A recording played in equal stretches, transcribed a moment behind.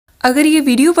अगर ये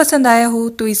वीडियो पसंद आया हो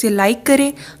तो इसे लाइक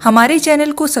करें, हमारे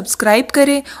चैनल को सब्सक्राइब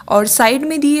करें और साइड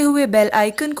में दिए हुए बेल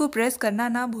आइकन को प्रेस करना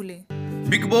ना भूलें।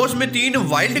 बिग बॉस में 3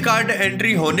 वाइल्ड कार्ड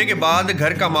एंट्री होने के बाद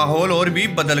घर का माहौल और भी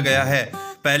बदल गया है।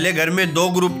 पहले घर में 2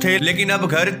 ग्रुप थे, लेकिन अब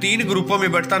घर 3 ग्रुपों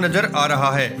में बढ़ता नजर आ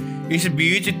रहा है। इस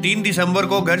बीच 3 दिसंबर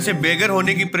को घर से बेघर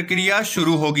होने की प्रक्रिया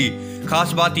शुरू होगी।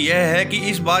 खास बात यह है कि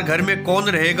इस बार घर में कौन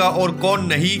रहेगा और कौन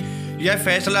नहीं, यह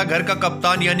फैसला घर का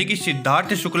कप्तान यानी कि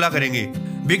सिद्धार्थ शुक्ला करेंगे।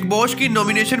 बिग बॉस की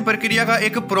नॉमिनेशन प्रक्रिया का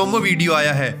एक प्रोमो वीडियो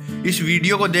आया है। इस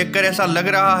वीडियो को देखकर ऐसा लग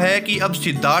रहा है कि अब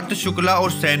सिद्धार्थ शुक्ला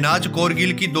और शहनाज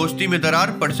कौरगिल की दोस्ती में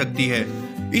दरार पड़ सकती है।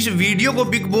 इस वीडियो को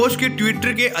बिग बॉस के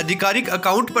ट्विटर के आधिकारिक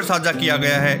अकाउंट पर साझा किया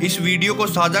गया है। इस वीडियो को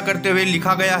साझा करते हुए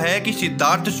लिखा गया है कि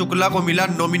सिद्धार्थ शुक्ला को मिला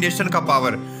नॉमिनेशन का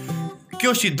पावर,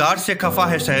 क्यों सिद्धार्थ से खफा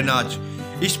है शहनाज।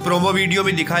 इस प्रोमो वीडियो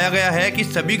में दिखाया गया है कि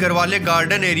सभी घरवाले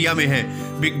गार्डन एरिया में हैं।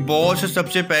 बिग बॉस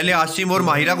सबसे पहले आसिम और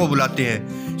माहिरा को बुलाते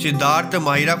हैं। सिद्धार्थ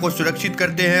माहिरा को सुरक्षित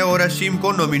करते हैं और आसिम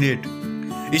को नॉमिनेट।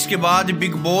 इसके बाद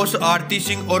बिग बॉस आरती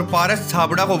सिंह और पारस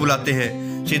छाबड़ा को बुलाते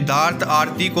हैं। सिद्धार्थ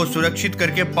आरती को सुरक्षित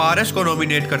करके पारस को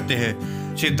नॉमिनेट करते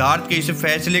हैं। सिद्धार्थ के इस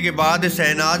फैसले के बाद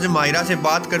शहनाज माहिरा से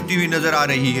बात करती हुई नजर आ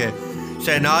रही है।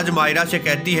 शहनाज माहिरा से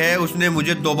कहती है उसने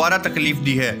मुझे दोबारा तकलीफ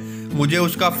दी है, मुझे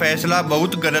उसका फैसला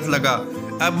बहुत गलत लगा,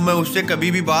 अब मैं उससे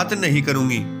कभी भी बात नहीं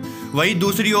करूंगी। वहीं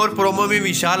दूसरी ओर प्रोमो में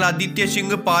विशाल आदित्य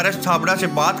सिंह पारस छाबड़ा से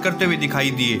बात करते हुए दिखाई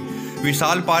दिए।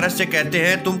 विशाल पारस से कहते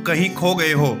हैं तुम कहीं खो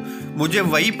गए हो, मुझे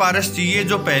वही पारस चाहिए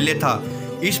जो पहले था।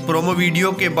 इस प्रोमो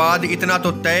वीडियो के बाद इतना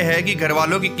तो तय है कि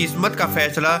घरवालों की किस्मत का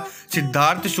फैसला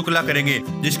सिद्धार्थ शुक्ला करेंगे,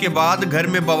 जिसके बाद घर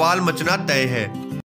में बवाल मचना तय है।